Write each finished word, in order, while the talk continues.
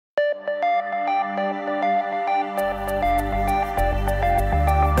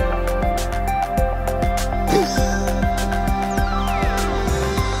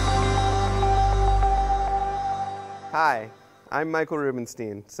Hi, I'm Michael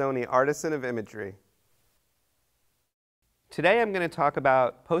Rubenstein, Sony Artisan of Imagery. Today I'm going to talk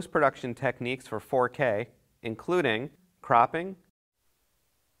about post-production techniques for 4K, including cropping.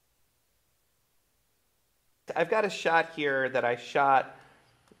 I've got a shot here that I shot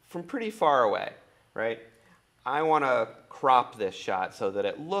from pretty far away, right? I want to crop this shot so that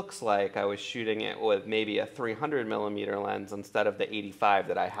it looks like I was shooting it with maybe a 300mm lens instead of the 85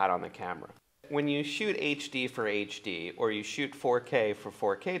 that I had on the camera. When you shoot HD for HD or you shoot 4K for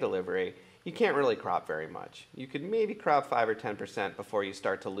 4K delivery, you can't really crop very much. You could maybe crop 5 or 10% before you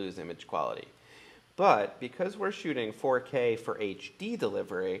start to lose image quality. But because we're shooting 4K for HD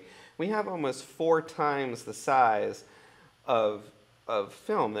delivery, we have almost 4 times the size of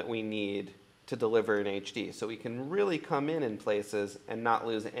film that we need to deliver in HD. So we can really come in places and not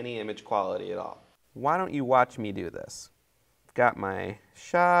lose any image quality at all. Why don't you watch me do this? I've got my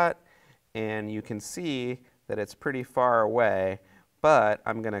shot, and you can see that it's pretty far away, but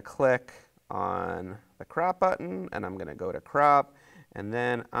I'm going to click on the crop button, and I'm going to go to crop, and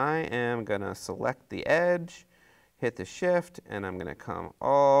then I am going to select the edge, hit the shift, and I'm going to come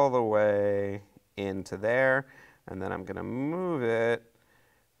all the way into there, and then I'm going to move it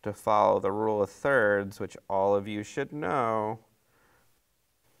to follow the rule of thirds, which all of you should know.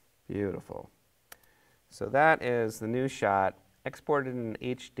 Beautiful. So that is the new shot, exported in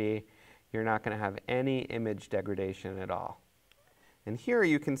HD. You're not going to have any image degradation at all. And here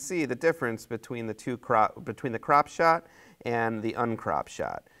you can see the difference between the crop shot and the uncropped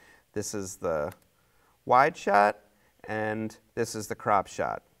shot. This is the wide shot, and this is the crop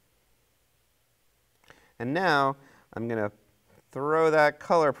shot. And now I'm going to throw that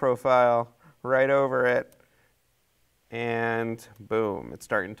color profile right over it, and boom, it's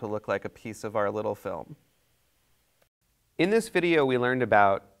starting to look like a piece of our little film. In this video, we learned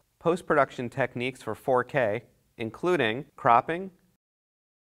about post-production techniques for 4K, including cropping,